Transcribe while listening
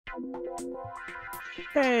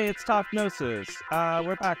Hey, it's Talk Gnosis.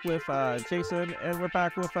 We're back with Jason, and we're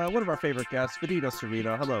back with one of our favorite guests, Benito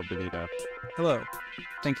Cereno. Hello, Benito. Hello.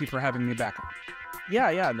 Thank you for having me back on.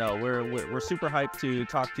 Yeah, no, we're super hyped to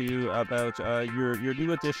talk to you about your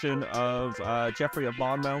new edition of Geoffrey of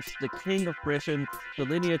Monmouth, the King of Britain, the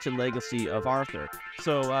Lineage and Legacy of Arthur.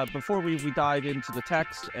 So before we dive into the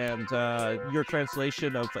text and your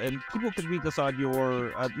translation of, and people can read this on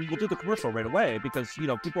your, we'll do the commercial right away because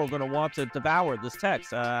people are going to want to devour this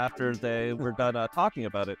text after we're done talking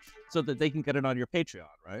about it, so that they can get it on your Patreon,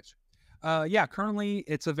 right? Yeah, currently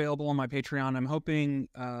it's available on my Patreon. I'm hoping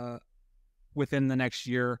within the next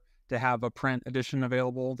year to have a print edition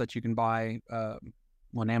available that you can buy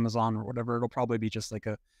on Amazon or whatever. It'll probably be just like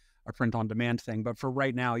a print on demand thing. But for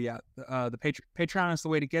right now, yeah, the Patreon is the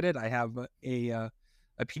way to get it. I have a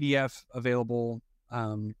PDF available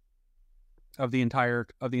of the entire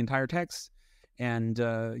text, and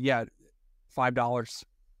yeah, $5,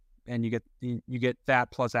 and you get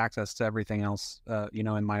that plus access to everything else,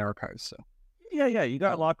 in my archives. So yeah, you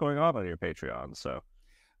got a lot going on your Patreon, so.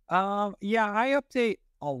 Yeah, I update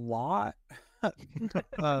a lot.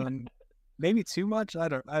 Maybe too much. I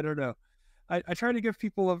don't know. I try to give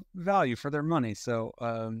people a value for their money. So,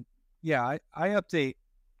 yeah, I update,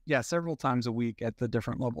 several times a week at the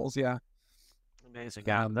different levels. Yeah. Amazing.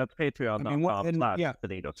 That's Patreon.com/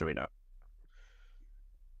 Benito Cereno.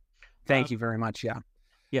 Thank you very much. Yeah.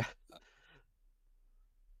 Yeah.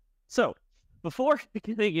 So, before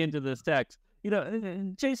getting into this text,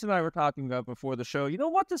 Jason and I were talking about before the show,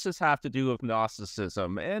 what does this have to do with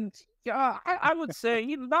Gnosticism? And I would say,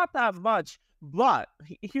 not that much, but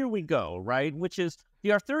here we go, right? Which is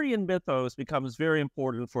the Arthurian mythos becomes very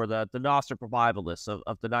important for the Gnostic revivalists of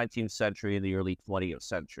the 19th century and the early 20th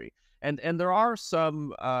century. And there are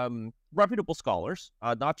some reputable scholars,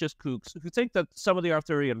 not just kooks, who think that some of the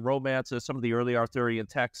Arthurian romances, some of the early Arthurian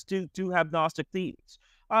texts do have Gnostic themes.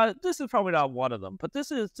 This is probably not one of them, but this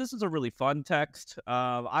is a really fun text.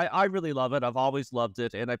 I really love it. I've always loved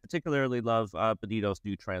it, and I particularly love Benito's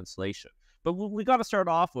new translation. But we got to start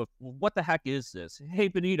off with, what the heck is this? Hey,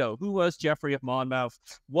 Benito, who was Geoffrey of Monmouth?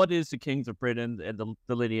 What is the Kings of Britain and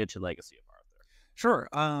the lineage and legacy of Arthur? Sure.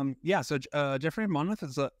 Yeah. So Geoffrey of Monmouth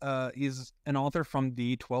is he's an author from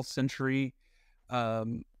the 12th century.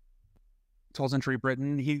 12th century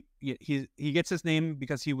Britain. He gets his name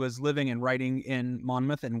because he was living and writing in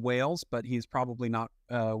Monmouth in Wales, but he's probably not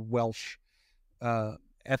Welsh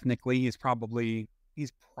ethnically. He's probably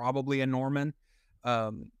a Norman.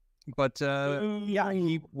 But yeah,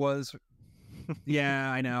 he was.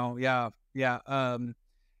 Yeah, I know. Yeah.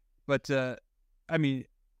 But I mean,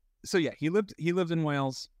 so yeah, he lived in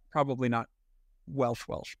Wales. Probably not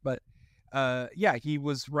Welsh, but yeah, he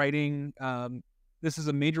was writing. This is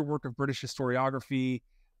a major work of British historiography.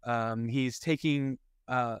 He's taking.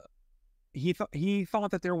 He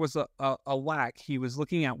thought that there was a lack. He was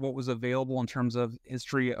looking at what was available in terms of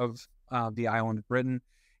history of the island of Britain,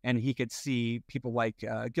 and he could see people like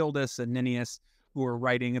Gildas and Nennius who are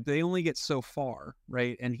writing. They only get so far,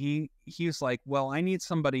 right? And he was like, well, I need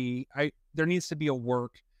somebody. There needs to be a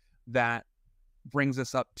work that brings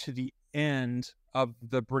us up to the end of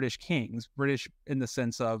the British kings, British in the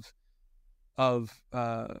sense of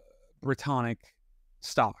Britannic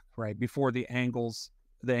stock, right? Before the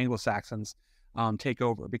Anglo-Saxons take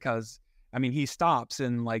over, because I mean, he stops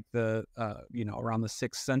in like the around the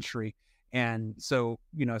 6th century, and so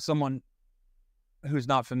someone who's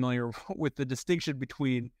not familiar with the distinction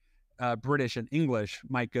between British and English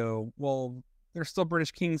might go, well, there's still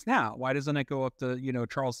British kings now. Why doesn't it go up to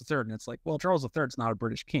Charles III? And it's like, well, Charles III is not a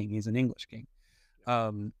British king; he's an English king.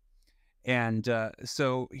 And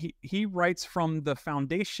so he writes from the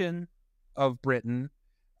foundation of Britain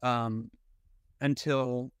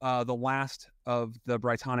until the last of the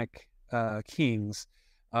Britannic kings,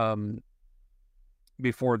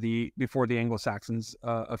 before the Anglo-Saxons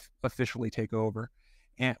officially take over,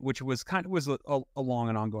 and which was a long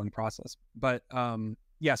and ongoing process. But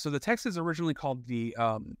yeah, so the text is originally called the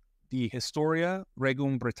Historia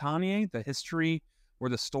Regum Britanniae, the history or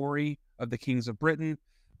the story of the kings of Britain.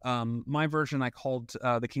 My version I called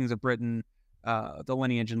the Kings of Britain, the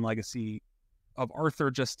lineage and legacy of Arthur,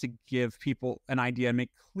 just to give people an idea and make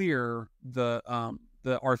clear the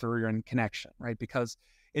Arthurian connection, right? Because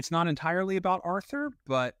it's not entirely about Arthur,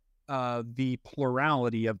 but the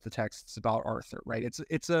plurality of the texts about Arthur, right?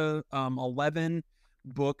 It's a 11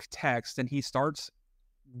 book text, and he starts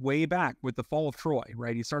way back with the fall of Troy,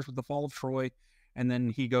 right? He starts with the fall of Troy, and then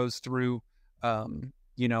he goes through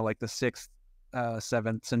like the 6th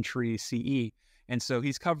 7th century CE. And so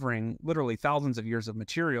he's covering literally thousands of years of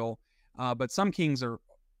material, but some kings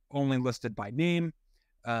only listed by name,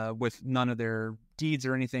 with none of their deeds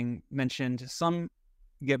or anything mentioned. Some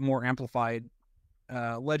get more amplified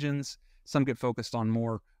legends. Some get focused on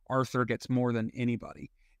more. Arthur gets more than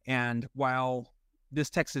anybody. And while this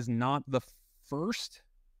text is not the first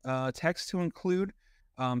text to include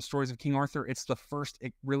stories of King Arthur, it's the first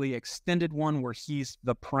really extended one where he's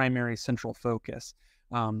the primary central focus.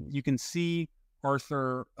 You can see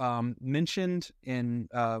Arthur mentioned in,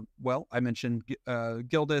 I mentioned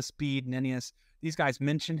Gildas, Bede, Nennius. These guys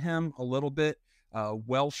mention him a little bit.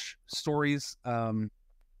 Welsh stories,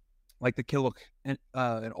 like the Killick and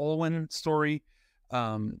Olwen story,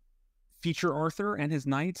 feature Arthur and his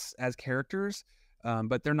knights as characters,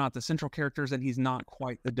 but they're not the central characters, and he's not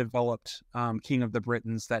quite the developed king of the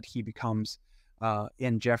Britons that he becomes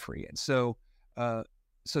in Geoffrey. And so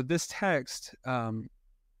this text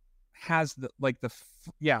has the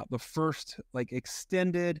first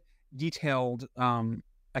extended, detailed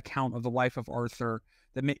account of the life of Arthur,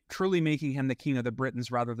 that truly making him the king of the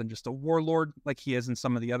Britons rather than just a warlord like he is in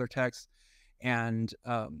some of the other texts, and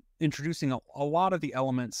introducing a lot of the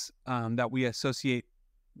elements that we associate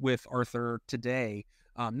with Arthur today.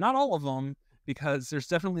 Not all of them, because there's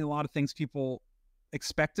definitely a lot of things people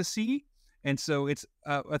expect to see. And so it's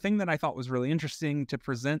a thing that I thought was really interesting to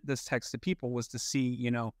present this text to people, was to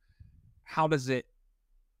see, how does it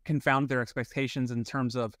confound their expectations in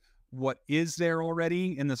terms of what is there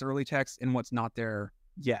already in this early text and what's not there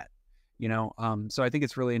yet, so I think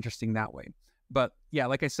it's really interesting that way. But yeah,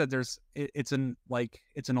 like I said, it's an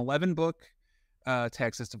 11 book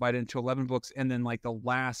text. It's divided into 11 books, and then the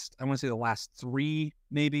last 3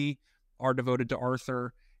 maybe are devoted to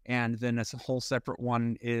Arthur, and then a whole separate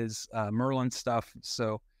one is Merlin stuff.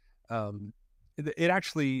 So it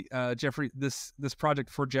actually, Geoffrey, this project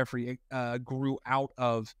for Geoffrey grew out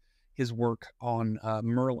of his work on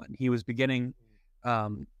Merlin. He was beginning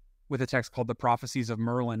with a text called The Prophecies of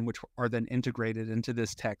Merlin, which are then integrated into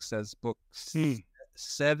this text as book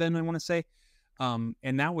 7, I want to say.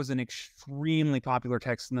 And that was an extremely popular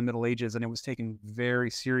text in the Middle Ages, and it was taken very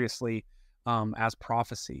seriously as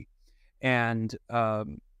prophecy. And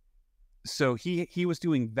so he was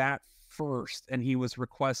doing that first, and he was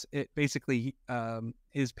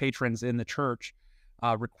his patrons in the church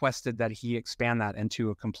requested that he expand that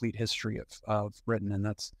into a complete history of Britain, and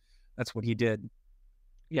that's what he did.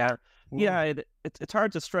 Yeah. Yeah, it's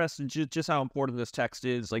hard to stress just how important this text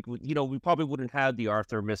is. We probably wouldn't have the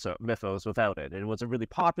Arthur mythos without it. It was a really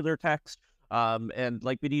popular text. And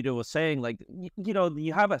like Benito was saying,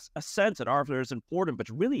 you have a sense that Arthur is important, but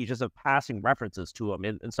really you just have passing references to him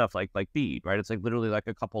and stuff like Bede, right? It's literally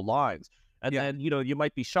a couple lines. And then, you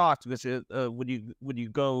might be shocked because when you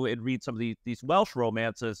go and read some of these Welsh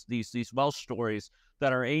romances, these Welsh stories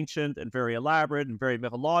that are ancient and very elaborate and very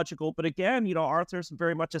mythological. But again, Arthur's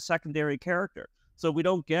very much a secondary character. So we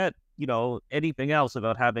don't get, anything else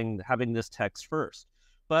about having this text first.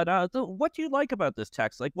 But what do you like about this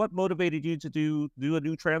text? What motivated you to do a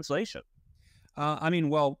new translation?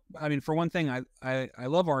 For one thing, I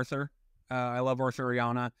love Arthur. I love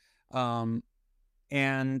Arthuriana.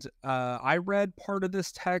 And I read part of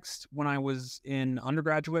this text when I was in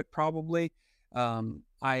undergraduate, probably.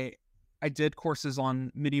 I did courses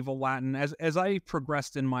on medieval Latin. As I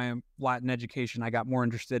progressed in my Latin education, I got more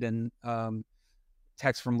interested in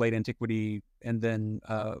texts from late antiquity, and then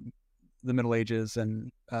the Middle Ages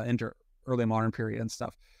and into early modern period and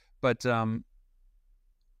stuff. But so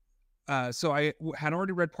I had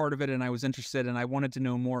already read part of it, and I was interested, and I wanted to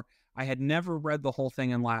know more. I had never read the whole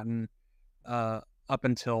thing in Latin up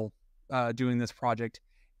until doing this project.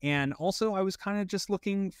 And also I was kind of just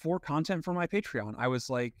looking for content for my Patreon. I was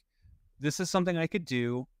like, this is something I could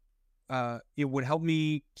do. It would help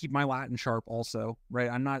me keep my Latin sharp also,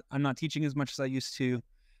 right? I'm not teaching as much as I used to.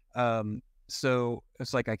 So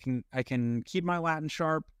it's I can keep my Latin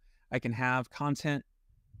sharp. I can have content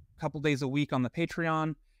a couple days a week on the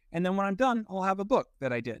Patreon. And then when I'm done, I'll have a book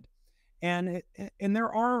that I did. And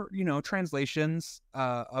there are, translations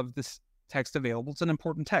of this text available. It's an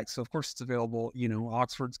important text. So of course it's available.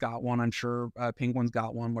 Oxford's got one, I'm sure. Penguin's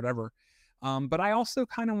got one, whatever. But I also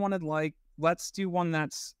kind of wanted let's do one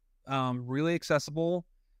that's really accessible,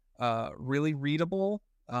 really readable,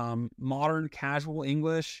 modern, casual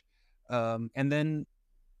English, and then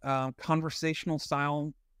conversational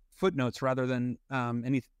style footnotes rather than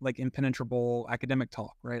any impenetrable academic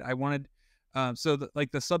talk, right? I wanted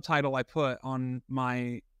the subtitle I put on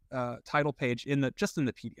my title page just in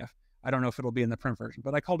the PDF. I don't know if it'll be in the print version,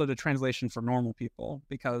 but I called it a translation for normal people,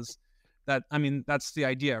 because that's the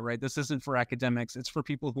idea, right? This isn't for academics. It's for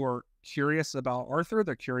people who are curious about Arthur.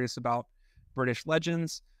 They're curious about British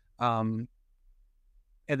legends.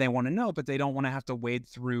 and they want to know, but they don't want to have to wade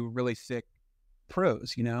through really thick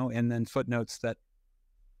prose, and then footnotes that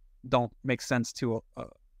don't make sense to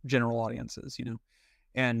general audiences,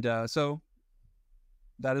 and so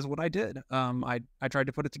that is what I did. I tried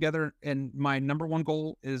to put it together, and my number one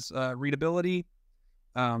goal is readability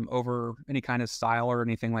over any kind of style or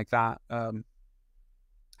anything like that.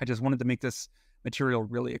 I just wanted to make this material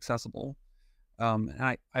really accessible,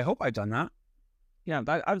 and I hope I've done that. Yeah,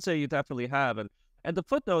 I would say you definitely have, and the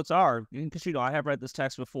footnotes are, because I have read this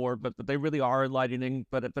text before, but they really are enlightening.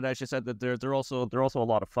 But as you said, that they're also a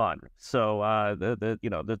lot of fun. So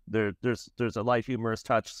there's a light humorous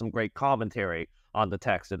touch, some great commentary on the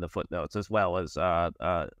text in the footnotes, as well as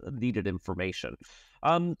needed information.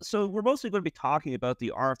 So we're mostly going to be talking about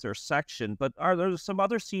the Arthur section, but are there some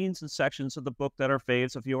other scenes and sections of the book that are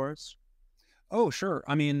faves of yours? Oh, sure.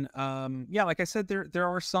 I mean, yeah, like I said, there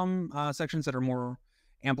are some sections that are more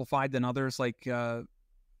amplified than others, like the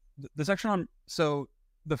section on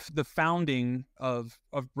the founding of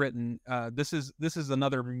Britain. This is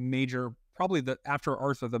another major, probably after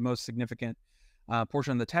Arthur, the most significant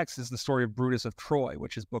portion of the text is the story of Brutus of Troy,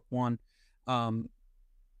 which is book 1.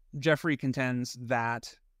 Geoffrey contends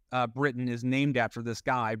that Britain is named after this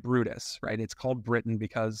guy Brutus, right? It's called Britain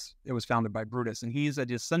because it was founded by Brutus, and he's a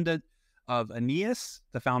descendant of Aeneas,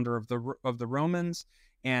 the founder of the Romans,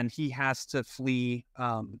 and he has to flee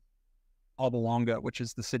Alba Longa, which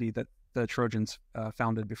is the city that the Trojans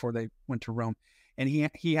founded before they went to Rome, and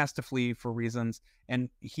he has to flee for reasons, and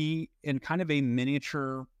he, in kind of a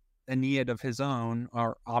miniature Aeneid of his own,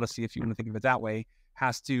 or Odyssey, if you want to think of it that way,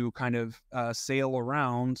 has to kind of sail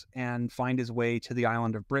around and find his way to the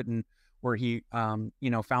island of Britain, where he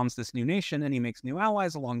founds this new nation, and he makes new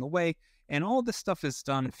allies along the way. And all this stuff is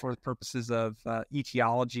done for the purposes of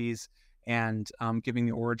etiologies and giving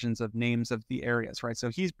the origins of names of the areas, right? So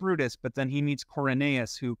he's Brutus, but then he meets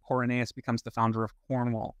Corineus, who Corineus becomes the founder of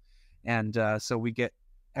Cornwall. And so we get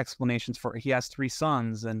explanations for, he has 3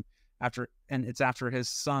 sons, and it's after his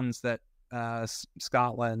sons that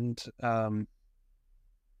Scotland, I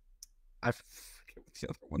forget what the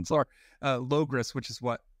other ones are, Logris, which is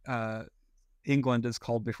what England is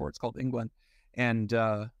called before it's called England, and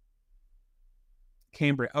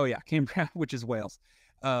Cambria, which is Wales,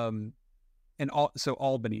 and so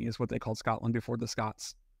Albany is what they called Scotland before the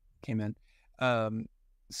Scots came in.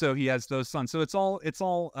 So he has those sons. So it's all it's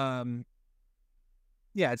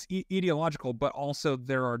etiological, but also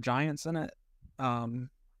there are giants in it.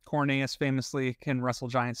 Corneas famously can wrestle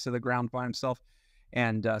giants to the ground by himself,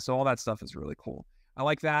 and so all that stuff is really cool. I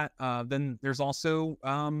like that. Then there's also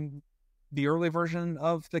the early version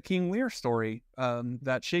of the King Lear story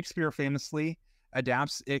that Shakespeare famously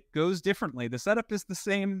adapts. It goes differently. The setup is the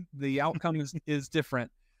same. The outcome is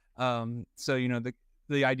different. So,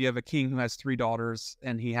 the idea of a king who has 3 daughters,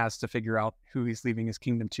 and he has to figure out who he's leaving his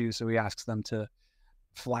kingdom to. So he asks them to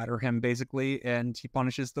flatter him, basically, and he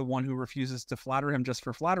punishes the one who refuses to flatter him just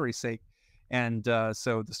for flattery's sake. And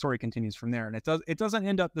so the story continues from there. And it doesn't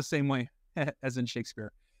end up the same way as in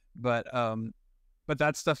Shakespeare, but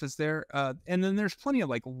that stuff is there. And then there's plenty of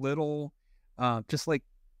like little, just like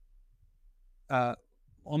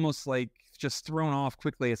almost like just thrown off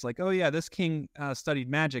quickly. It's like, oh yeah, this king studied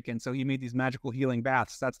magic, and so he made these magical healing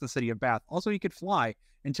baths. That's the city of Bath. Also, he could fly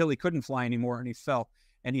until he couldn't fly anymore, and he fell,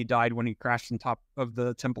 and he died when he crashed on top of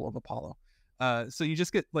the Temple of Apollo. So you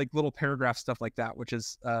just get like little paragraph stuff like that, which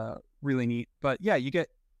is really neat. But yeah, you get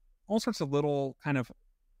all sorts of little kind of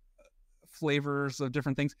flavors of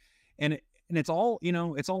different things, and it's all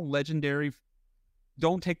it's all legendary.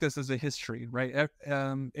 Don't take this as a history, right?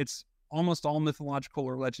 It's almost all mythological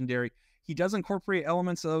or legendary. He does incorporate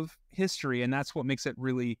elements of history, and that's what makes it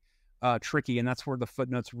really tricky. And that's where the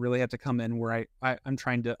footnotes really have to come in, where I'm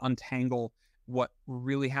trying to untangle what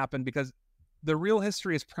really happened, because the real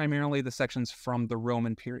history is primarily the sections from the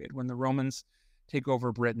Roman period, when the Romans take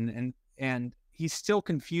over Britain, and he still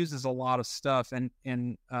confuses a lot of stuff. And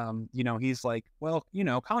he's like, well,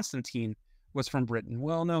 Constantine was from Britain.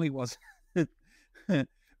 Well, no, he wasn't.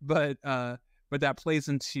 But that plays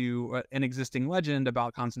into an existing legend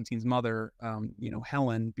about Constantine's mother,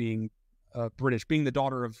 Helen, being British, being the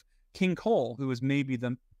daughter of King Cole, who was maybe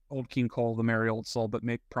the old King Cole, the merry old soul, but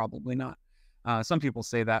probably not. Some people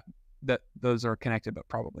say that those are connected, but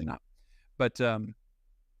probably not. But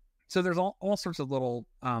so there's all sorts of little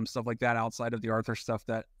stuff like that outside of the Arthur stuff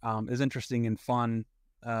that is interesting and fun.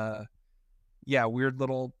 Weird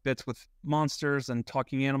little bits with monsters and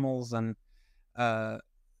talking animals, and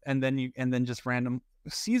then just random.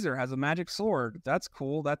 Caesar has a magic sword. That's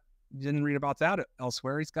cool. That you didn't read about that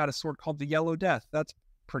elsewhere. He's got a sword called the Yellow Death. That's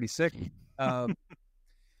pretty sick.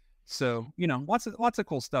 So, lots of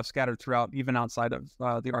cool stuff scattered throughout, even outside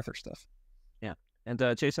of the Arthur stuff. Yeah. And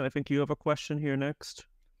Jason, I think you have a question here next.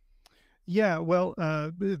 Yeah, well,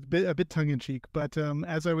 a bit tongue-in-cheek, but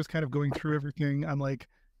as I was kind of going through everything, I'm like,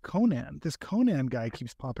 this Conan guy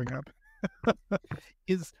keeps popping up.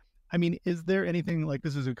 Is there anything, like,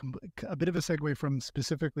 this is a bit of a segue from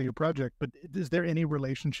specifically your project, but is there any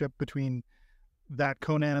relationship between that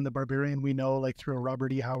Conan and the Barbarian we know, like through a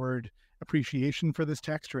Robert E. Howard appreciation for this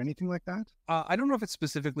text or anything like that? I don't know if it's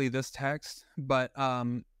specifically this text, but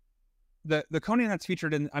the Conan that's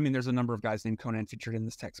featured in, there's a number of guys named Conan featured in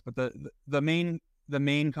this text, but the main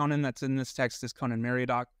Conan that's in this text is Conan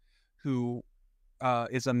Meriadoc, who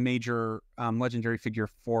is a major legendary figure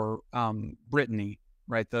for Brittany,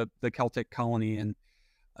 right? The Celtic colony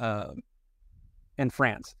in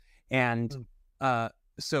France. And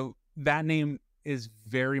so that name is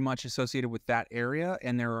very much associated with that area,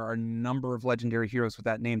 and there are a number of legendary heroes with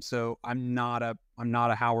that name. So I'm not a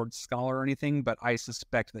Howard scholar or anything, but I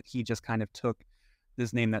suspect that he just kind of took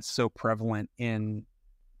this name that's so prevalent in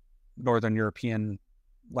Northern European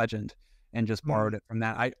legend and just borrowed it from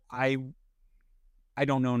that. I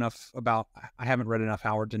don't know enough about, I haven't read enough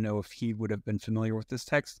Howard to know if he would have been familiar with this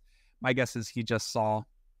text. My guess is he just saw,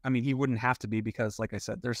 he wouldn't have to be, because like I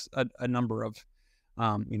said, there's a number of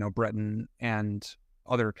Breton and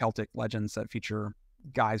other Celtic legends that feature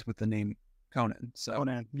guys with the name Conan. So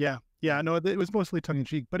Conan, yeah. No, it was mostly tongue in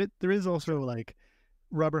cheek, but there is also, like,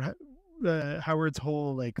 Robert Howard's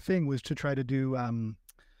whole, like, thing was to try to do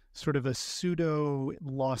sort of a pseudo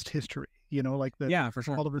lost history. Like for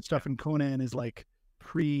sure. All of the stuff in Conan is like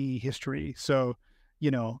pre-history. So,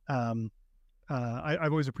 I've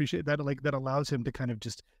always appreciated that. Like, that allows him to kind of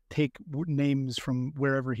just take names from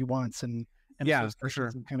wherever he wants and for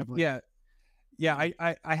sure. Kind of like,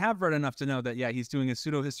 I have read enough to know that he's doing a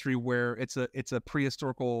pseudo history where it's a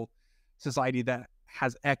prehistorical society that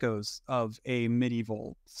has echoes of a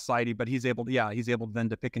medieval society, but he's able then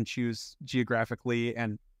to pick and choose geographically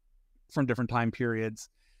and from different time periods,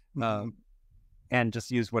 and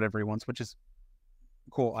just use whatever he wants, which is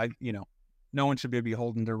cool. No one should be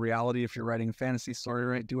beholden to reality. If you're writing a fantasy story,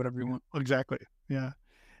 right? Do whatever you want. Exactly. Yeah.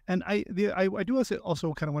 And I do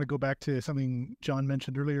also kind of want to go back to something John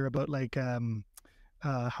mentioned earlier about, like,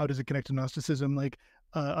 how does it connect to Gnosticism? Like,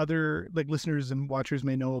 other, like, listeners and watchers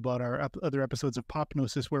may know about our other episodes of Pop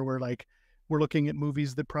Gnosis, where we're looking at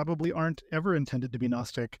movies that probably aren't ever intended to be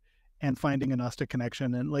Gnostic and finding a Gnostic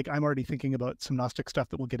connection. And, like, I'm already thinking about some Gnostic stuff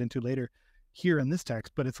that we'll get into later here in this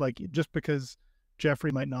text, but it's like, just because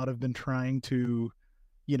Geoffrey might not have been trying to,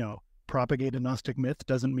 propagate a Gnostic myth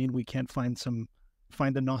doesn't mean we can't find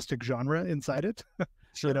the Gnostic genre inside it.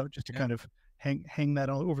 Sure. Just to kind of hang that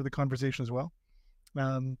all over the conversation as well.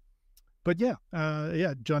 But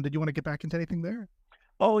John, did you want to get back into anything there?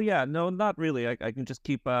 Oh yeah, no, not really. I can just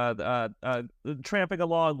keep tramping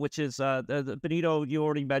along, which is Benito. You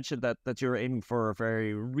already mentioned that you're aiming for a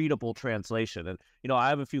very readable translation, and I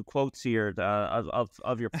have a few quotes here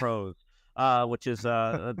of your prose, which is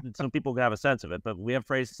so people can have a sense of it. But we have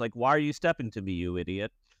phrases like, "Why are you stepping to me, you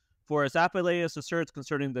idiot?" For as Apuleius asserts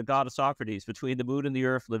concerning the god of Socrates, between the moon and the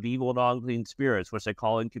earth live evil and unclean spirits, which they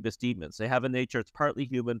call incubus demons. They have a nature that's partly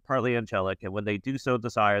human, partly angelic, and when they do so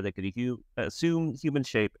desire, they can assume human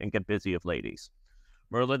shape and get busy of ladies.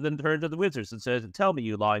 Merlin then turned to the wizards and said, "Tell me,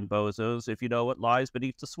 you lying bozos, if you know what lies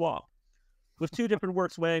beneath the swamp. With two different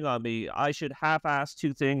works weighing on me, I should half-ass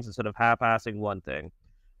two things instead of half-assing one thing."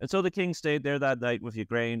 And so the king stayed there that night with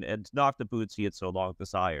Igraine and knocked the boots he had so long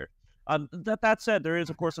desired. That said, there is,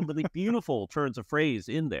 of course, some really beautiful turns of phrase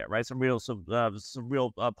in there, right? Some real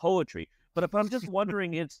poetry. But if I'm just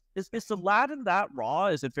wondering, is the Latin that raw?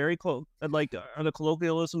 Is it very are the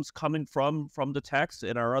colloquialisms coming from the text,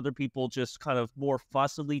 and are other people just kind of more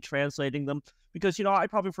fussily translating them? Because I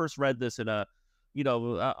probably first read this in a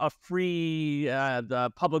free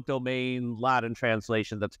public domain Latin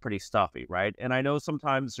translation that's pretty stuffy, right? And I know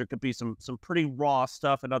sometimes there could be some pretty raw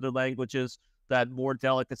stuff in other languages that more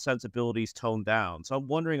delicate sensibilities toned down. So I'm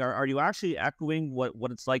wondering, are you actually echoing what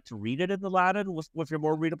it's like to read it in the Latin with your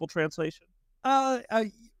more readable translation?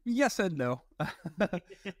 Yes and no.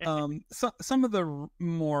 Some of the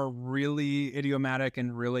more really idiomatic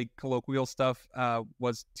and really colloquial stuff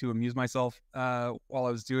was to amuse myself while I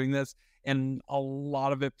was doing this, and a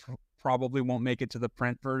lot of it probably won't make it to the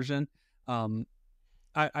print version. The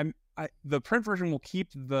print version will keep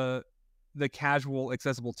the casual,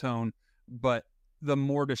 accessible tone, but the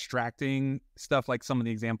more distracting stuff, like some of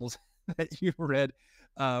the examples that you read,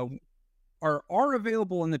 are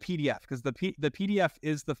available in the PDF, because the PDF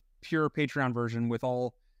is the pure Patreon version with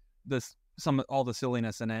all the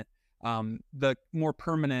silliness in it. The more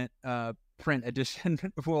permanent print edition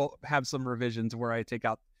will have some revisions where I take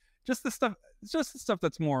out just the stuff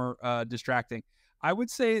that's more distracting. I would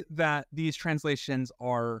say that these translations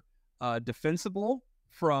are defensible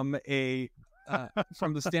from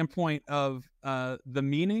from the standpoint of the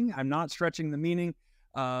meaning. I'm not stretching the meaning.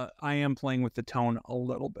 I am playing with the tone a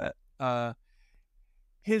little bit.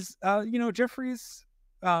 Geoffrey's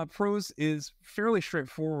prose is fairly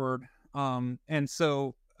straightforward, and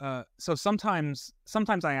so sometimes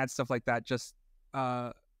I add stuff like that just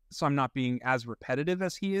so I'm not being as repetitive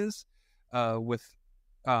as he is with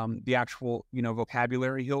the actual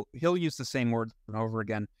vocabulary. He'll use the same words over and over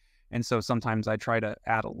again, and so sometimes I try to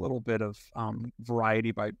add a little bit of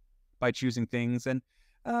variety by choosing things, and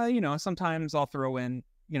sometimes I'll throw in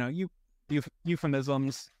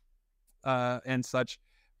euphemisms and such,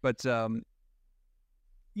 but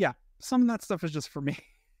yeah, some of that stuff is just for me.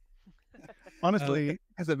 Honestly,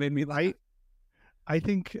 has it made me laugh? I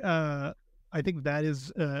think that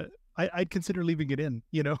is I'd consider leaving it in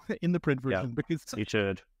the print version, because you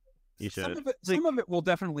should. Some of it will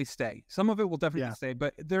definitely stay. Stay,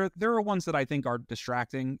 but there are ones that I think are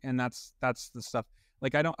distracting, and that's the stuff.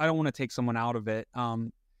 Like I don't want to take someone out of it.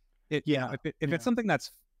 If it's something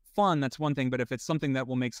that's fun, that's one thing, but if it's something that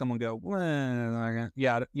will make someone go, well, I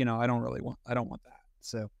don't want that.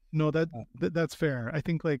 So no, that's fair. I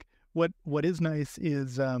think like what is nice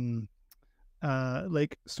is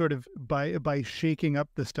like sort of by shaking up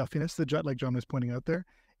the stuffiness that like John was pointing out there,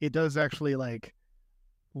 it does actually like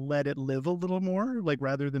let it live a little more, like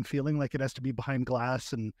rather than feeling like it has to be behind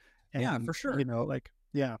glass and yeah, for sure.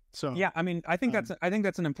 So yeah, I mean, I think that's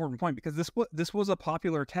an important point, because this was a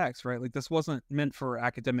popular text, right? Like this wasn't meant for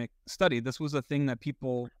academic study. This was a thing that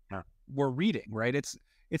people were reading, right? It's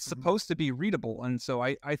supposed to be readable, and so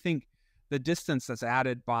I think the distance that's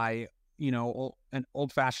added by an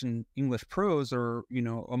old-fashioned English prose, or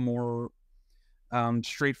a more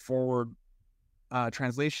straightforward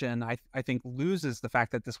translation, I think loses the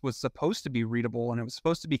fact that this was supposed to be readable, and it was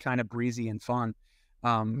supposed to be kind of breezy and fun,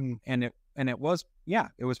 and it was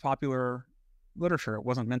popular literature. It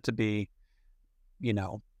wasn't meant to be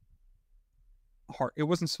hard. It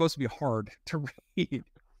wasn't supposed to be hard to read.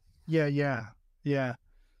 Yeah.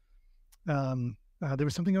 There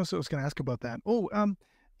was something else I was going to ask about that.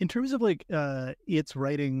 In terms of like its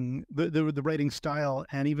writing, the writing style,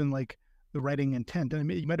 and even like the writing intent. And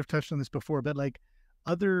you might have touched on this before, but like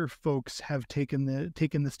other folks have taken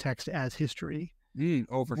this text as history.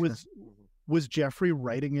 Was Geoffrey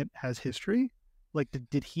writing it as history? Like,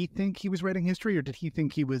 did he think he was writing history, or did he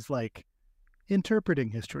think he was like interpreting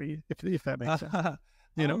history? If that makes sense,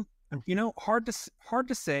 hard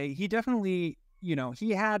to say. He definitely, he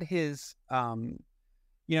had his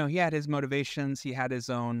he had his motivations. He had his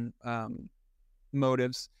own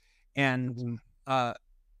motives, and I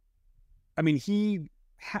mean, he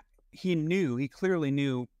clearly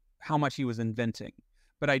knew how much he was inventing.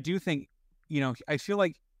 But I do think, I feel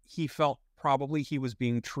like he felt probably he was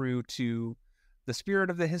being true to the spirit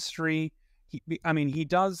of the history. He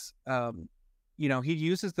does, he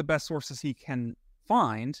uses the best sources he can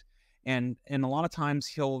find, and a lot of times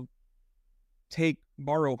he'll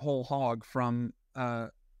borrow whole hog from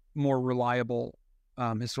more reliable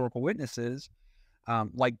historical witnesses,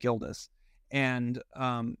 like Gildas, and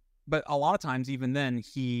but a lot of times, even then,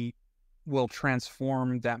 he will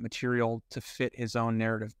transform that material to fit his own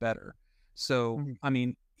narrative better. So, I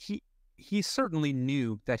mean, he certainly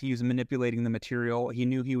knew that he was manipulating the material. He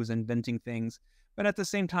knew he was inventing things, but at the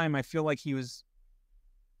same time, I feel like he was,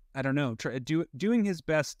 I don't know, doing his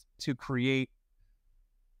best to create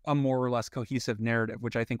a more or less cohesive narrative,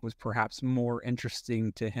 which I think was perhaps more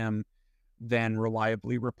interesting to him than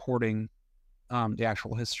reliably reporting the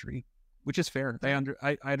actual history, which is fair.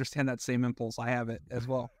 I understand that same impulse. I have it as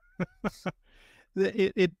well.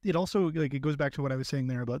 It also, like, it goes back to what I was saying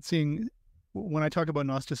there about seeing, when I talk about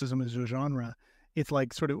Gnosticism as a genre, it's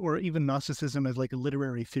like sort of, or even Gnosticism as like a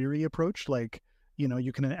literary theory approach. Like,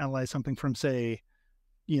 you can analyze something from, say,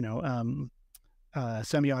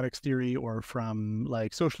 semiotics theory, or from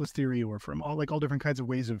like socialist theory, or from all different kinds of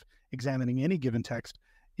ways of examining any given text.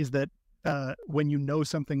 Is that when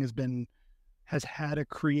something has had a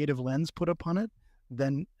creative lens put upon it,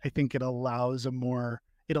 then I think it allows a more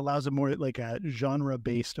like a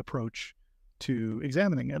genre-based approach to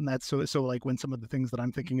examining it. And that's so like when some of the things that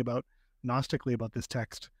I'm thinking about Gnostically about this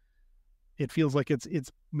text, it feels like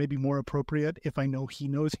it's maybe more appropriate if I know he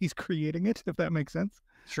knows he's creating it, if that makes sense.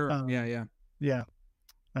 Sure. Yeah.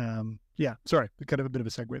 Sorry, kind of a bit of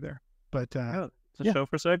a segue there, but it's a show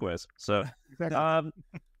for segues. So exactly.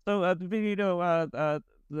 Benito,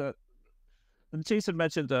 Jason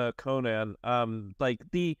mentioned Conan. Like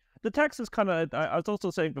the text is kind of. I was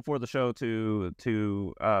also saying before the show to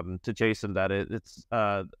Jason that it's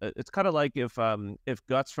kind of like if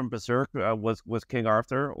Guts from Berserk was King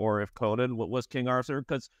Arthur, or if Conan was King Arthur,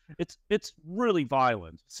 because it's really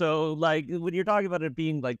violent. So like when you're talking about it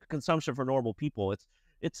being like consumption for normal people,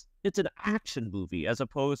 it's an action movie as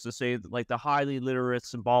opposed to, say, like the highly literate,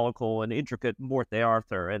 symbolical, and intricate Morte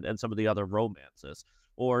Arthur and some of the other romances.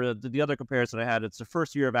 Or the other comparison I had, it's the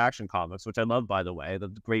first year of Action Comics, which I love, by the way, the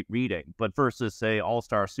great reading, but versus, say,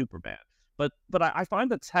 All-Star Superman. But I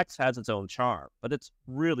find that text has its own charm, but it's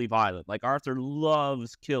really violent. Like, Arthur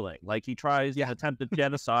loves killing. Like, he tries attempted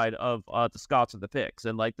genocide of the Scots and the Picts.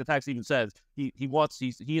 And, like, the text even says he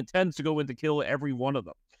intends to go in to kill every one of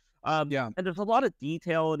them. And there's a lot of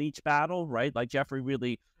detail in each battle, right? Like, Geoffrey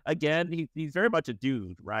really, again, he's very much a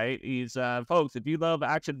dude, right? He's, folks, if you love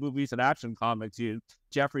action movies and action comics,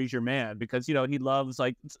 Geoffrey's your man, because, he loves,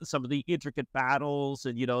 like, some of the intricate battles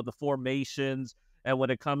and, the formations. And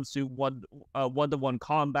when it comes to one-to-one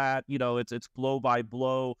combat, it's blow by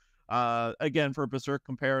blow. Again, for a Berserk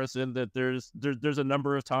comparison, that there's a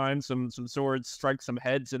number of times some swords strike some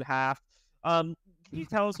heads in half. Can you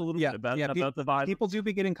tell us a little bit about the violence? People do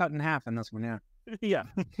be getting cut in half in this one, yeah.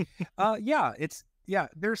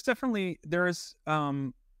 There's the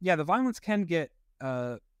violence can get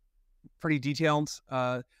pretty detailed.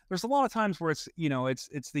 There's a lot of times where it's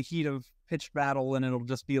the heat of pitched battle, and it'll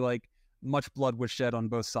just be like much blood was shed on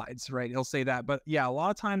both sides, right? He'll say that, but a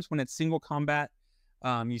lot of times when it's single combat,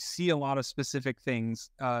 you see a lot of specific things.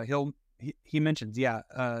 He mentions,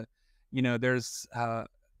 there's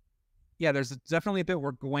definitely a bit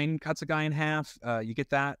where Gawain cuts a guy in half. You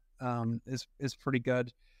get that, is pretty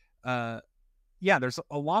good. There's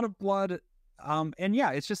a lot of blood.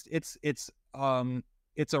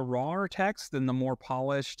 It's a rawer text than the more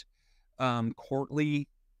polished, courtly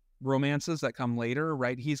romances that come later,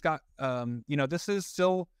 right? He's got, this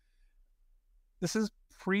is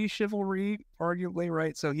pre-chivalry, arguably,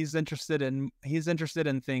 right? So he's interested in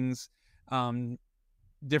things,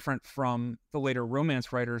 different from the later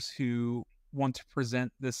romance writers who want to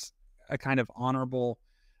present a kind of honorable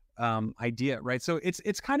idea, right? So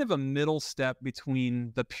it's kind of a middle step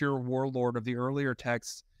between the pure warlord of the earlier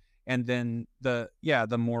texts and then the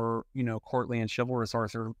more courtly and chivalrous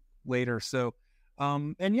Arthur later. So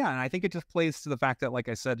and I think it just plays to the fact that, like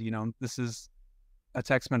I said, this is a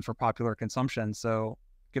text meant for popular consumption, so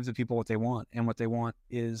it gives the people what they want, and what they want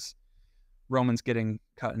is Romans getting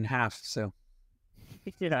cut in half. So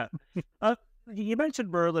you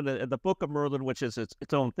mentioned Merlin and the Book of Merlin, which is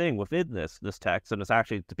its own thing within this text, and it's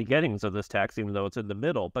actually the beginnings of this text, even though it's in the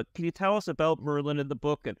middle. But can you tell us about Merlin in the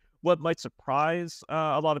book and what might surprise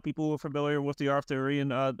a lot of people who are familiar with the Arthurian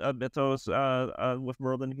mythos with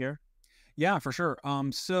Merlin here? Yeah, for sure.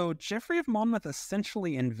 So Geoffrey of Monmouth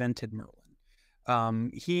essentially invented Merlin.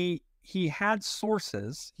 He had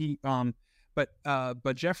sources. But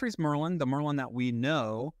Geoffrey's Merlin, the Merlin that we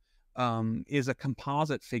know, is a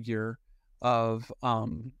composite figure of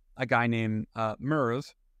a guy named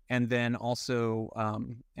Merv, and then also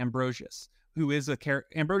Ambrosius, who is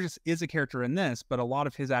Ambrosius is a character in this, but a lot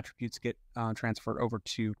of his attributes get transferred over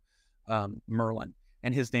to Merlin,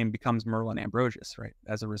 and his name becomes Merlin Ambrosius, right,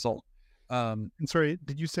 as a result. And sorry,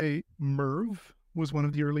 did you say Merv was one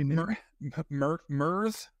of the early names? Merv,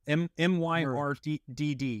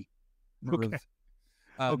 M-Y-R-D-D. Merv. Okay.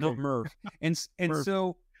 Not Merv. Merv.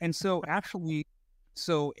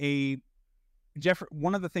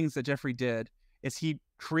 One of the things that Geoffrey did is he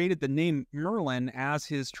created the name Merlin as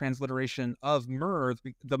his transliteration of Merv.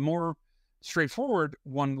 The more straightforward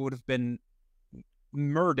one would have been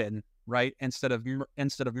Merdin, right, instead of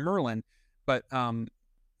Merlin. But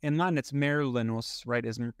in Latin, it's Merlinus, right,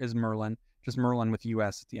 is Merlin, just Merlin with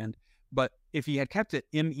US at the end. But if he had kept it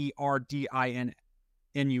Merdinus,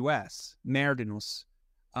 Merdinus,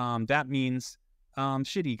 that means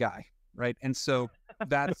shitty guy, right? And so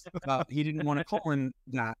that's he didn't want to call him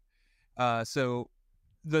that. So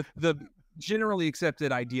the generally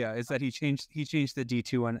accepted idea is that he changed the D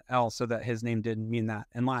to an L so that his name didn't mean that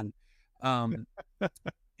in Latin.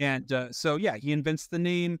 He invents the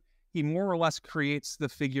name. He more or less creates the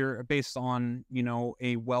figure based on,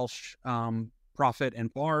 a Welsh prophet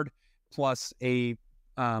and bard, plus a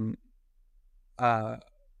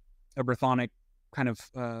Brythonic kind of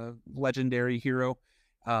legendary hero.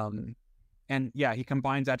 He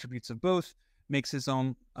combines attributes of both, makes his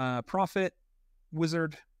own prophet,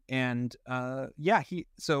 wizard, and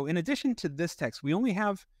so in addition to this text, we only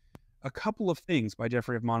have a couple of things by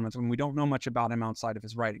Geoffrey of Monmouth, and we don't know much about him outside of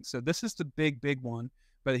his writing. So this is the big one,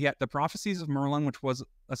 But he had the Prophecies of Merlin, which was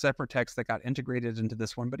a separate text that got integrated into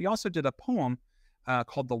this one. But he also did a poem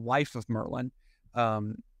called The Life of Merlin,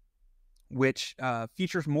 which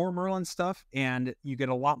features more Merlin stuff, and you get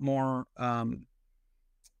a lot more. You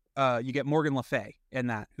get Morgan Le Fay in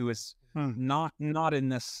that, who is not in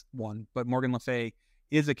this one, but Morgan Le Fay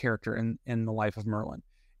is a character in The Life of Merlin.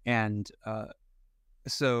 And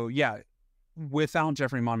so, yeah, without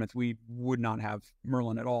Geoffrey Monmouth, we would not have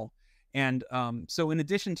Merlin at all. And so in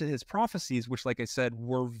addition to his prophecies, which, like I said,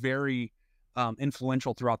 were very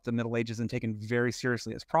influential throughout the Middle Ages and taken very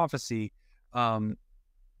seriously as prophecy, also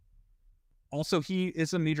he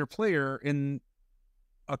is a major player in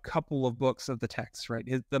a couple of books of the text, right?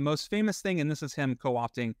 The most famous thing, and this is him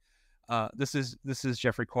co-opting, this is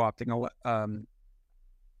Geoffrey co-opting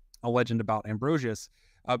a legend about Ambrosius,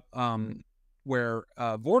 where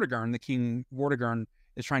Vortigern, the king Vortigern,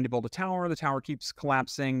 is trying to build a tower. The tower keeps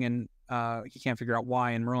collapsing, and he can't figure out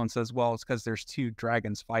why. And Merlin says, well, it's because there's two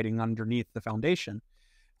dragons fighting underneath the foundation.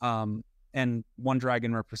 And one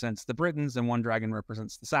dragon represents the Britons, and one dragon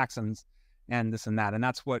represents the Saxons, and this and that. And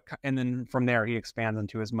that's what, and then from there, he expands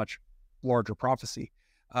into his much larger prophecy.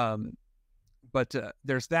 But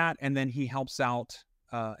there's that, and then he helps out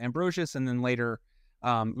Ambrosius, and then later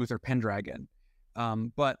Uther Pendragon.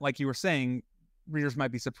 But like you were saying, readers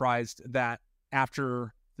might be surprised that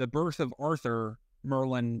after the birth of Arthur,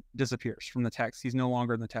 Merlin disappears from the text. He's no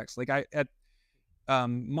longer in the text. Like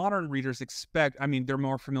modern readers expect, I mean, they're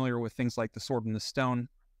more familiar with things like The Sword and the Stone,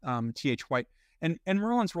 T.H. White, and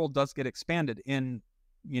Merlin's role does get expanded in,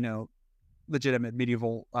 legitimate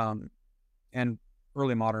medieval and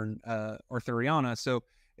early modern Arthuriana. So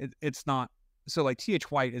it's not, so like T.H.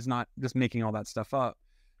 White is not just making all that stuff up.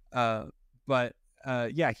 But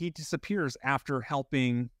he disappears after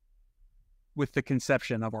helping with the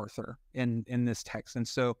conception of Arthur in this text. And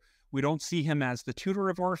so we don't see him as the tutor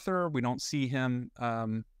of Arthur. We don't see him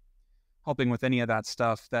helping with any of that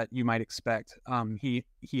stuff that you might expect. He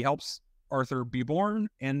helps Arthur be born,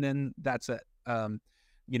 and then that's it.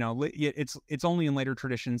 It's only in later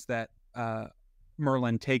traditions that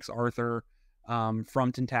Merlin takes Arthur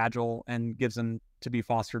from Tintagel and gives him to be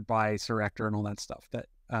fostered by Sir Ector and all that stuff that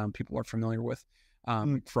people are familiar with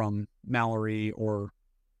from Mallory or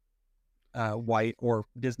White or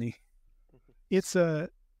Disney. It's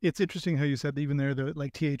interesting how you said that even there,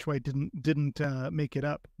 like T.H. White didn't make it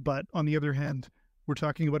up. But on the other hand, we're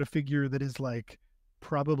talking about a figure that is like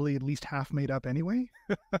probably at least half made up anyway,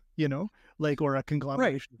 or a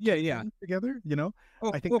conglomeration. Right. Yeah. Together,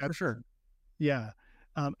 Oh, I think for sure. Yeah.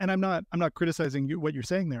 And I'm not criticizing what you're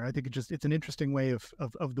saying there. I think it's an interesting way of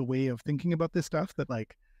the way of thinking about this stuff, that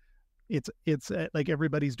like it's like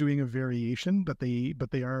everybody's doing a variation, but they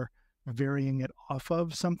are varying it off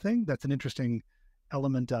of something. That's an interesting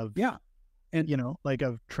element of, and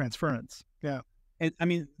of transference. Yeah. And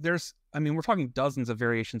we're talking dozens of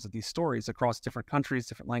variations of these stories across different countries,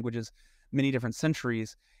 different languages, many different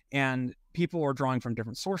centuries, and people are drawing from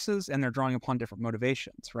different sources, and they're drawing upon different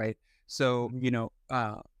motivations, right? So,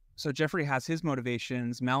 so Geoffrey has his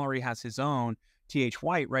motivations, Mallory has his own, T.H.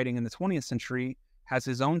 White, writing in the 20th century, has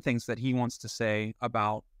his own things that he wants to say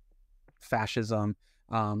about fascism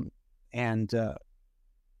and the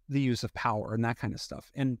use of power and that kind of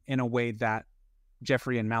stuff, in a way that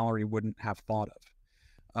Geoffrey and Mallory wouldn't have thought of.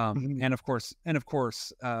 And of course,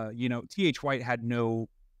 T.H. White had no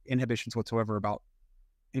inhibitions whatsoever about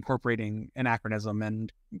incorporating anachronism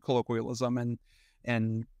and colloquialism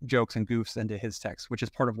and jokes and goofs into his text, which is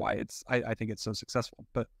part of why I think it's so successful.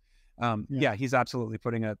 But he's absolutely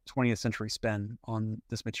putting a 20th century spin on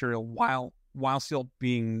this material while still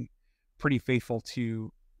being pretty faithful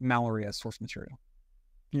to Mallory as source material.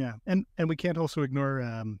 Yeah, and we can't also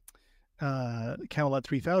ignore Camelot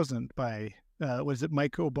 3000 by was it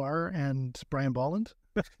Mike O'Barr and Brian Bolland?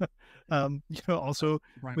 Also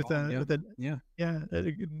Brian with Bolland,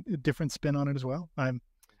 a different spin on it as well.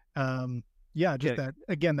 That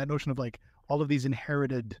again, that notion of like all of these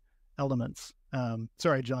inherited elements.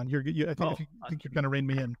 Sorry, John, I think you're going to rein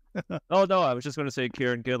me in. Oh no, I was just going to say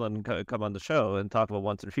Kieran Gillen come on the show and talk about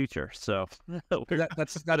Once in the Future. So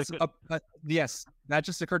yes, that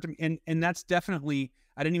just occurred to me, and that's definitely,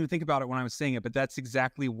 I didn't even think about it when I was saying it, but that's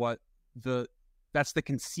exactly what that's the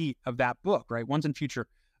conceit of that book, right? Once in Future,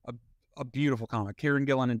 a beautiful comic. Kieran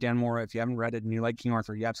Gillen and Dan Mora. If you haven't read it and you like King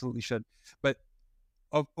Arthur, you absolutely should. But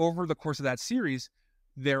over the course of that series,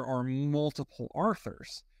 there are multiple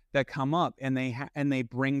Arthurs that come up, and they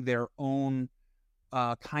bring their own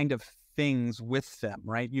kind of things with them,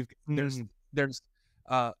 right? There's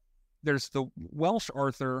the Welsh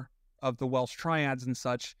Arthur of the Welsh triads and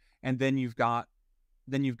such, and then you've got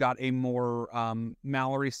then you've got a more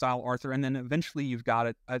Mallory style Arthur, and then eventually you've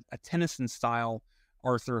got a Tennyson style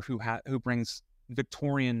Arthur who brings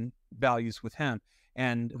Victorian values with him.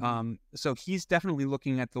 And so he's definitely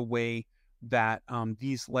looking at the way that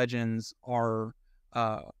these legends are,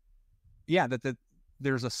 that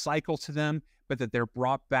there's a cycle to them, but that they're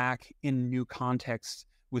brought back in new contexts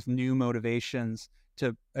with new motivations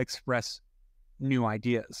to express new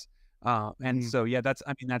ideas. And so,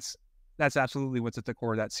 that's absolutely what's at the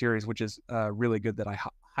core of that series, which is really good, that I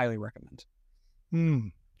highly recommend.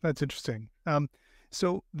 That's interesting.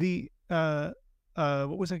 So the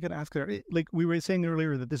what was I going to ask there? Like we were saying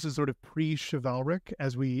earlier that this is sort of pre-chivalric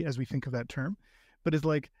as we think of that term, but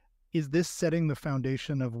is this setting the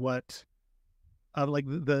foundation of what like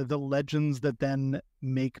the legends that then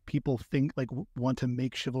make people think, like, want to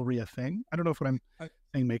make chivalry a thing? I don't know if what I'm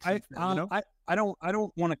saying makes sense. I don't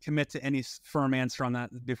want to commit to any firm answer on that,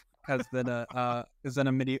 because then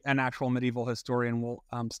an actual medieval historian will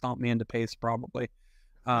stomp me into pace probably.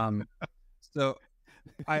 So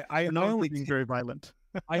I'm only being very violent.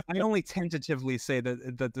 I only tentatively say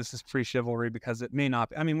that this is pre-chivalry, because it may not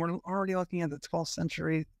be. I mean, we're already looking at the 12th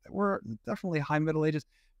century. We're definitely high Middle Ages.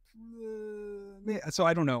 So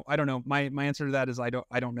I don't know. My answer to that is I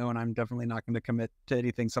don't know, and I'm definitely not going to commit to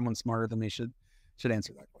anything. Someone smarter than me should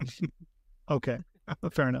answer that question. Okay,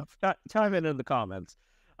 fair enough. Chime in the comments.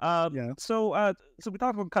 So we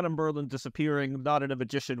talked about kind of Merlin disappearing, not in a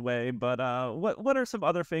magician way, but what are some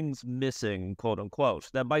other things missing, quote unquote,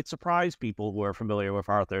 that might surprise people who are familiar with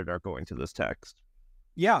Arthur and are going to this text?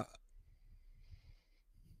 Yeah.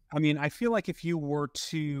 I mean, I feel like if you were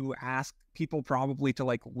to ask people probably to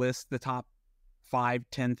like list the top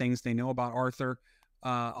 5-10 things they know about Arthur,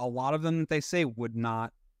 a lot of them that they say would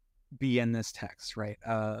not be in this text, right?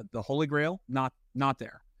 The Holy Grail, not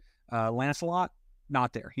there. Lancelot,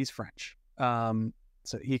 not there. He's French.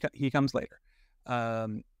 So he comes later.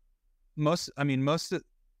 Most of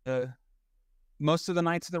the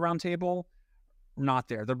Knights of the Round Table, not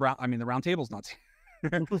there. The Round Table's not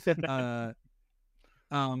there.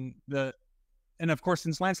 And of course,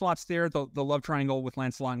 since Lancelot's there, the love triangle with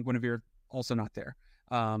Lancelot and Guinevere also not there.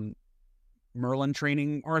 Merlin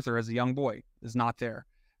training Arthur as a young boy is not there.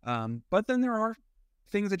 But then there are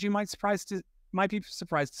things that you might be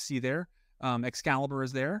surprised to see there. Excalibur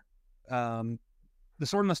is there. The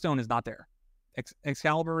Sword in the Stone is not there.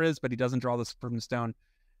 Excalibur is, but he doesn't draw the Sword in the Stone.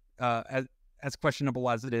 As questionable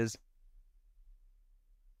as it is.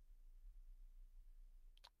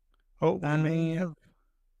 Oh, I may have.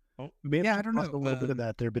 I don't know. A little bit of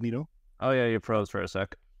that there, Benito. Oh yeah, you froze for a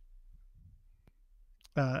sec.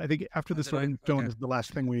 I think after the Sword in the Stone is the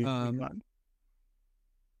last thing we got.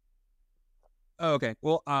 Oh, okay.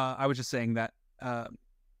 Well, I was just saying that.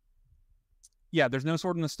 There's no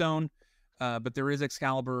Sword in the Stone, but there is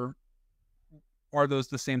Excalibur. Are those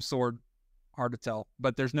the same sword? Hard to tell.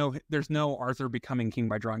 But there's no Arthur becoming king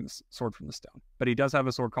by drawing the sword from the stone. But he does have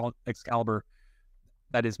a sword called Excalibur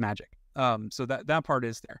that is magic. So that part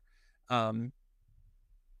is there. I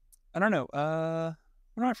don't know.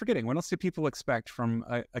 What am I forgetting? What else do people expect from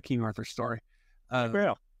a King Arthur story?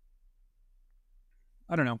 Grail.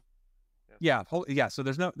 I don't know. Yeah. So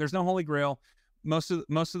there's no Holy Grail. Most of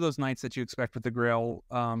those knights that you expect with the Grail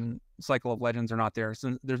cycle of legends are not there.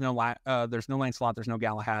 So there's no Lancelot, there's no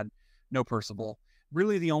Galahad, no Percival.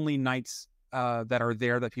 Really, the only knights that are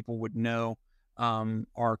there that people would know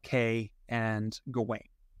are Kay and Gawain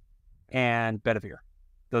and Bedivere.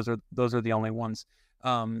 Those are the only ones.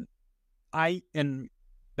 And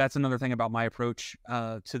that's another thing about my approach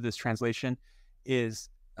to this translation is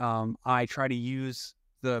I try to use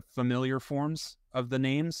the familiar forms of the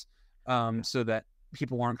names so that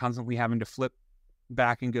people aren't constantly having to flip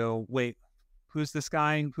back and go, wait, who's this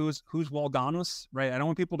guy? Who's Walganus? Right? I don't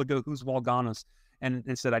want people to go, who's Walganus? And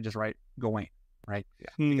instead I just write Gawain, right? Yeah.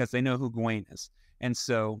 Because they know who Gawain is. And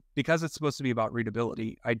so because it's supposed to be about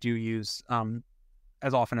readability, I do use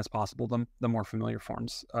as often as possible the more familiar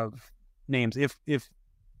forms of names if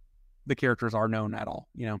the characters are known at all,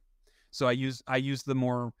 you know. So I use the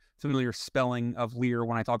more familiar spelling of Lear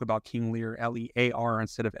when I talk about King Lear, Lear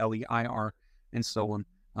instead of Leir, and so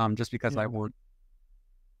on. Just because I would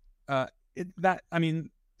that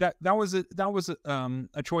was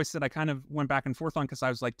a choice that I kind of went back and forth on, because I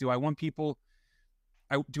was like, do I want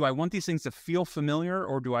these things to feel familiar,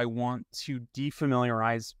 or do I want to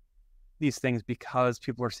defamiliarize these things because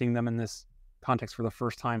people are seeing them in this context for the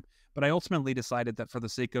first time? But I ultimately decided that for the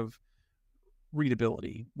sake of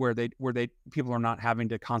readability, where people are not having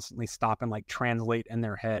to constantly stop and like translate in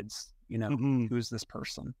their heads, you know, who's this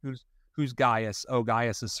person? Who's Gaius? Oh,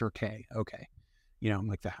 Gaius is Sir Kay. Okay. You know,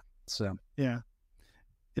 like that. So yeah.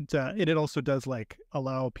 it also does like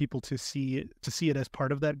allow people to see it as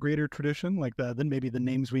part of that greater tradition, like then maybe the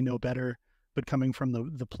names we know better, but coming from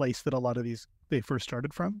the place that a lot of these they first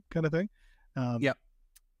started from, kind of thing. Yep.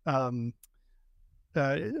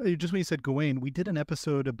 Just when you said Gawain, we did an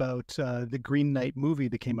episode about the Green Knight movie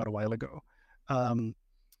that came out a while ago.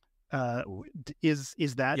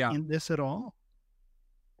 Is that in this at all?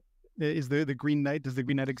 Is the Green Knight? Does the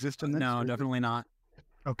Green Knight exist in this? No, definitely not.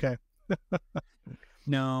 Okay.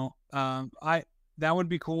 No, that would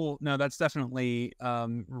be cool. No, that's definitely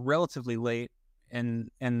relatively late in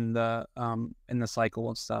the cycle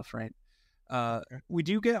of stuff, right? We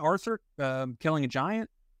do get Arthur killing a giant,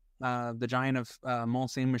 the giant of Mont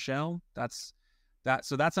Saint Michel.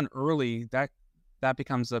 So that's an early that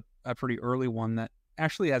becomes a pretty early one that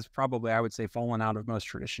actually has probably, I would say, fallen out of most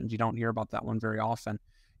traditions. You don't hear about that one very often.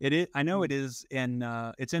 It is, I know it is in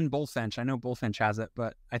it's in Bullfinch. I know Bullfinch has it,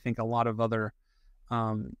 but I think a lot of other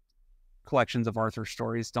collections of Arthur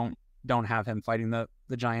stories don't have him fighting the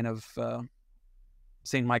giant of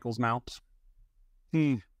St. Michael's Mount.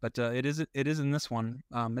 But it is in this one.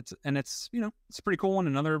 It's it's a pretty cool one.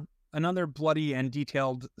 Another bloody and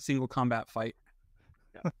detailed single combat fight.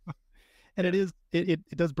 Yeah. And it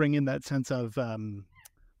does bring in that sense of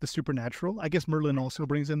the supernatural. I guess Merlin also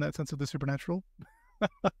brings in that sense of the supernatural.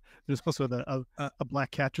 There's also a black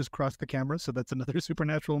cat just crossed the camera, so that's another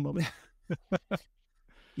supernatural moment.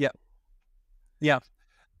 Yeah.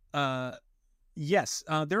 Yes,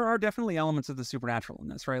 there are definitely elements of the supernatural in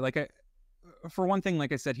this, right? Like, for one thing,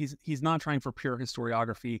 like I said, he's not trying for pure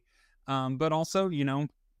historiography, but also,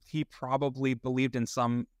 he probably believed in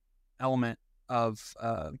some element of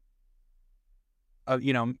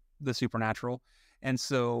the supernatural, and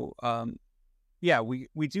so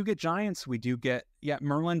we do get giants. We do get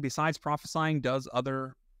Merlin, besides prophesying, does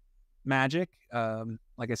other magic.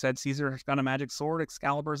 Like I said, Caesar's got a magic sword.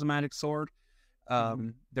 Excalibur's a magic sword.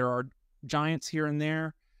 There are giants here and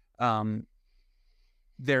there.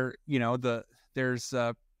 There's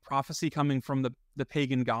prophecy coming from the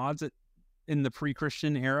pagan gods in the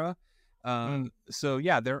pre-Christian era. So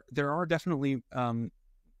there are definitely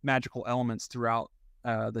magical elements throughout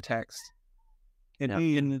the text.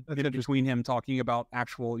 In between him talking about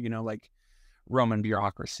actual, like Roman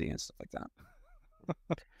bureaucracy and stuff like that.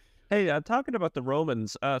 Hey, talking about the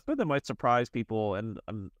Romans, something that might surprise people, and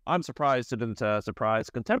I'm surprised it didn't surprise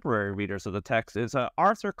contemporary readers of the text, is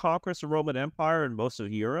Arthur conquers the Roman Empire in most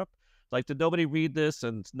of Europe. Like, did nobody read this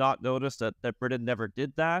and not notice that Britain never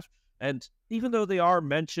did that? And even though they are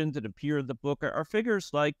mentioned and appear in the book, are figures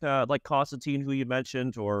like Constantine, who you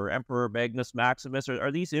mentioned, or Emperor Magnus Maximus,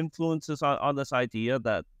 are these influences on this idea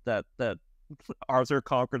that Arthur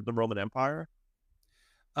conquered the Roman Empire?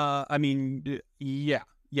 I mean, yeah.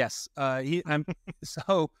 Yes. Well,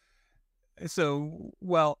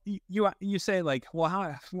 you say, like,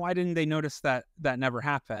 well, why didn't they notice that never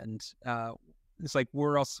happened? It's like,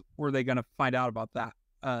 where else were they going to find out about that?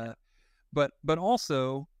 But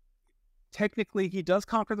also, technically, he does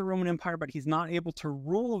conquer the Roman Empire, but he's not able to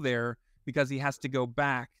rule there because he has to go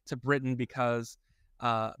back to Britain because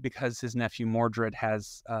his nephew Mordred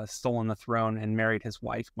has stolen the throne and married his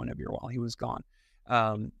wife Guinevere while he was gone.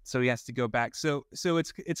 So he has to go back. So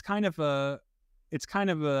it's kind of a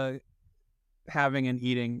having and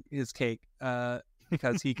eating his cake,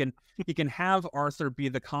 because he can have Arthur be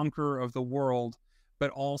the conqueror of the world, but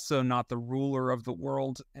also not the ruler of the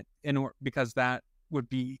world, because that would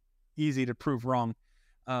be easy to prove wrong.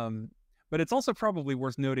 But it's also probably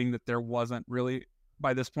worth noting that there wasn't really,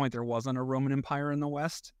 by this point, there wasn't a Roman Empire in the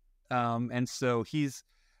West. And so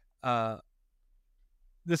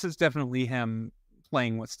this is definitely him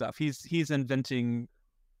playing with stuff. He's inventing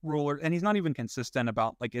rulers, and he's not even consistent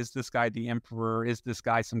about, like, is this guy the emperor? Is this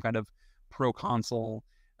guy some kind of proconsul?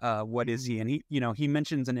 What is he? And he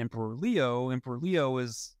mentions an Emperor Leo. Emperor Leo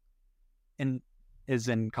is in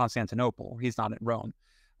Constantinople. He's not in Rome.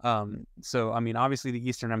 So, I mean, obviously the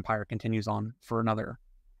Eastern Empire continues on for another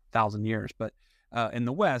 1,000 years, but in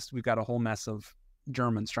the West, we've got a whole mess of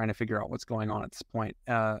Germans trying to figure out what's going on at this point.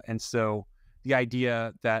 And so the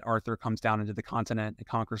idea that Arthur comes down into the continent and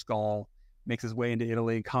conquers Gaul, makes his way into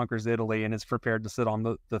Italy, conquers Italy, and is prepared to sit on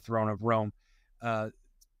the throne of Rome,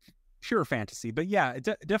 pure fantasy. But yeah,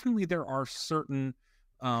 definitely there are certain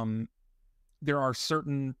Roman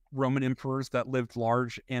emperors that lived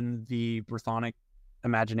large in the Brythonic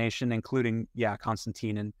imagination, including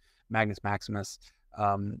Constantine and Magnus Maximus.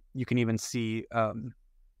 You can even see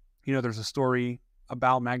there's a story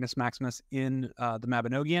about Magnus Maximus in the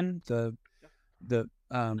Mabinogion, the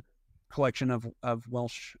collection of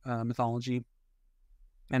Welsh mythology.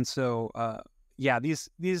 And so yeah, these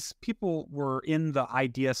people were in the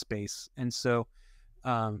idea space, and so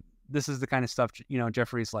this is the kind of stuff, you know,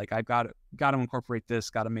 Geoffrey's like, I've got to incorporate this,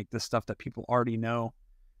 got to make this stuff that people already know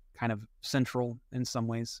kind of central in some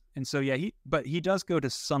ways. And so, yeah, he does go to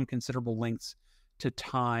some considerable lengths to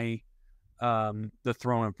tie the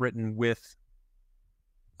throne of Britain with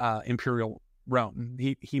imperial Rome.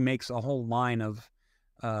 He makes a whole line of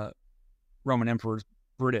Roman emperors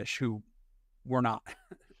British who were not,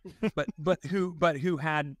 but who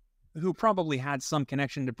probably had some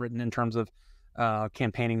connection to Britain in terms of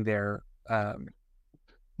campaigning there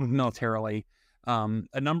militarily.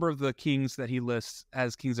 A number of the kings that he lists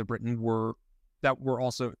as kings of Britain were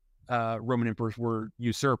also Roman emperors were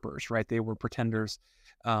usurpers, right? They were pretenders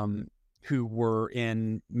who were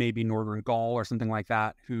in maybe northern Gaul or something like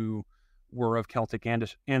that, who were of Celtic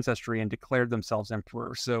ancestry and declared themselves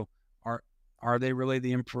emperors. So are they really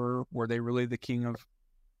the emperor? Were they really the king of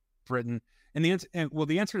Britain? And the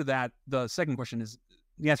answer to that, the second question is,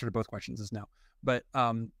 the answer to both questions is no. But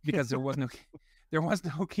because there was no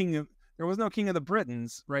king of the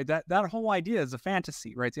Britons, right? That whole idea is a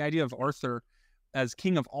fantasy, right? The idea of Arthur as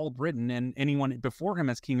king of all Britain and anyone before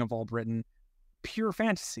him as king of all Britain, pure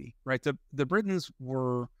fantasy, right? The Britons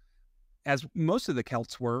were, as most of the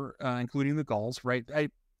Celts were, including the Gauls, right? I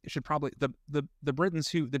should probably the Britons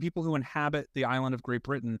the people who inhabit the island of Great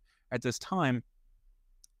Britain at this time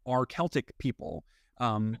are Celtic people.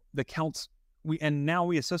 The Celts, now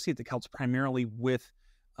we associate the Celts primarily with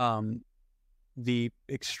the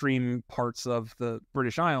extreme parts of the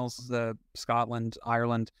British Isles, the Scotland,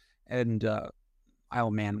 Ireland, and Isle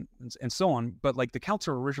of Man, and so on. But like the Celts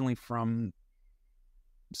are originally from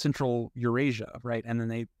Central Eurasia, right? And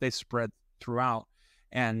then they spread throughout,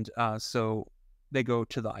 and so they go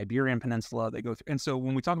to the Iberian Peninsula. They go through, and so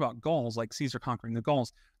when we talk about Gauls, like Caesar conquering the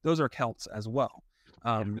Gauls, those are Celts as well.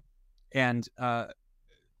 And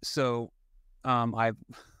so I've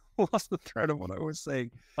lost the thread of what I was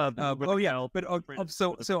saying. So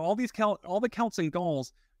all the Celts and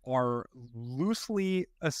Gauls are loosely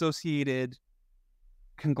associated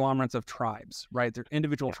conglomerates of tribes, right? They're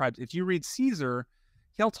individual tribes. If you read Caesar,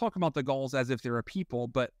 he'll talk about the Gauls as if they're a people,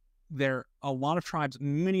 but they're a lot of tribes,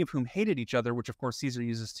 many of whom hated each other, which of course Caesar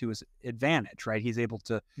uses to his advantage, right? He's able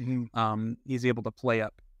to play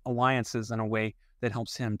up alliances in a way that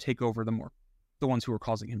helps him take over the ones who are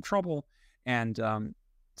causing him trouble. And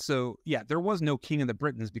so yeah, there was no king of the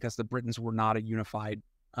Britons because the Britons were not a unified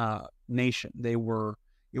nation. They were,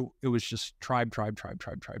 it was just tribe.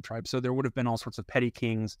 So there would have been all sorts of petty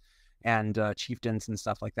kings and chieftains and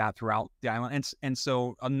stuff like that throughout the island. And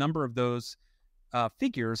so a number of those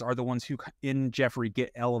figures are the ones who in Geoffrey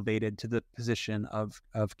get elevated to the position of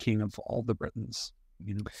king of all the Britons.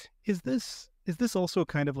 You know, is this also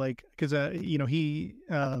kind of like, because you know, he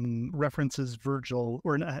references Virgil,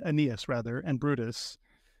 or Aeneas rather, and Brutus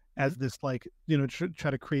as this, like, you know, try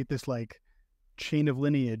to create this like chain of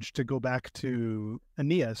lineage to go back to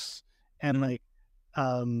Aeneas, and like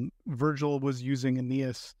Virgil was using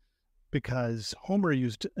Aeneas because Homer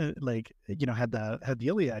used like, you know, had the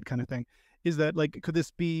Iliad kind of thing. Is that like, could this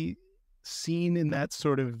be seen in that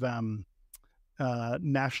sort of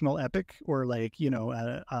national epic, or like, you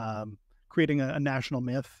know, creating a national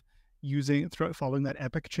myth following that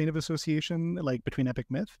epic chain of association, like between epic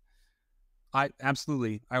myth?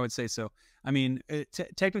 Absolutely, I would say so. I mean,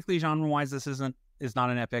 technically, genre-wise, this is not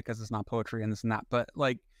an epic because it's not poetry and this and that. But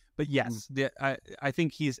yes, I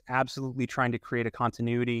think he's absolutely trying to create a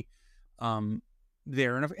continuity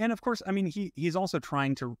there, and of course, I mean, he's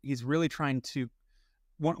really trying to.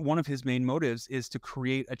 One of his main motives is to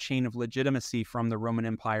create a chain of legitimacy from the Roman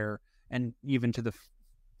Empire and even to the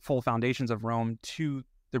full foundations of Rome to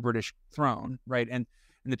the British throne, right, and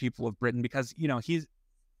the people of Britain, because, you know, he's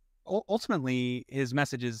ultimately his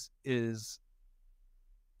message is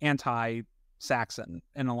anti-Saxon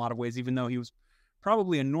in a lot of ways, even though he was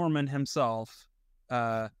probably a Norman himself.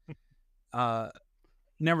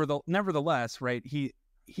 Nevertheless, right,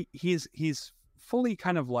 he's fully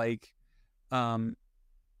kind of like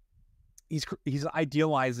he's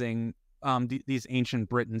idealizing these ancient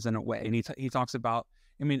Britons in a way, and he talks about,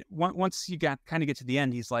 I mean, once you get to the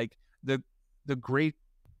end, he's like the great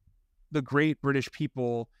British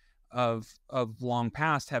people of long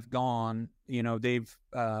past have gone, you know, they've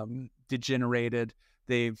degenerated,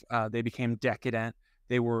 they became decadent,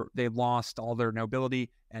 they lost all their nobility,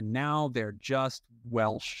 and now they're just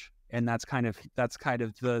Welsh. And that's kind of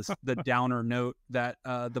the downer note that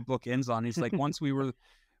the book ends on. He's like, once we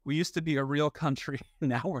used to be a real country,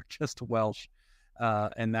 now we're just Welsh,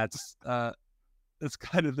 and that's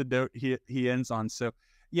kind of the note he ends on. So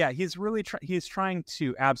Yeah, he's really he's trying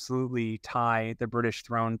to absolutely tie the British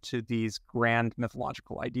throne to these grand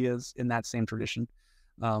mythological ideas in that same tradition.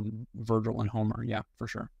 Virgil and Homer, yeah, for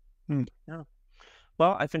sure. Yeah.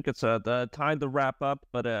 Well, I think it's the time to wrap up,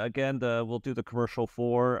 but again, we'll do the commercial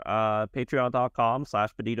for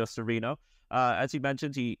patreon.com/Benito Cereno. As you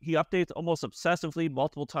mentioned, he updates almost obsessively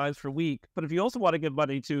multiple times per week. But if you also want to give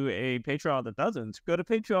money to a Patreon that doesn't, go to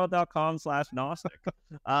patreon.com/Gnostic.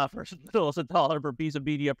 For as little as $1 per piece of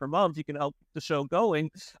media per month, you can help the show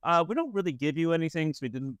going. We don't really give you anything, so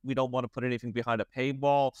we don't want to put anything behind a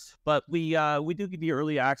paywall. But we do give you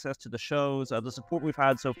early access to the shows. The support we've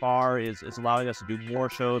had so far is allowing us to do more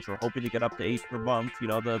shows. We're hoping to get up to 8 per month. You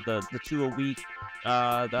know, the 2 a week.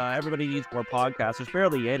 Everybody needs more podcasts. There's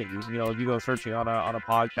barely any. You know, if you go searching on a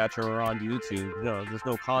podcatcher or on YouTube, you know, there's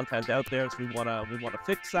no content out there. So we wanna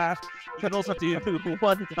fix that. You can also do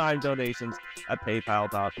one-time donations at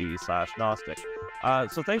paypal.me/Gnostic.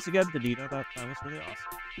 So thanks again, Benito. That was really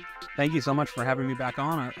awesome. Thank you so much for having me back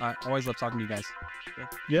on. I always love talking to you guys.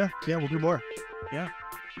 Yeah, we'll do more. Yeah.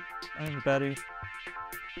 Bye, everybody.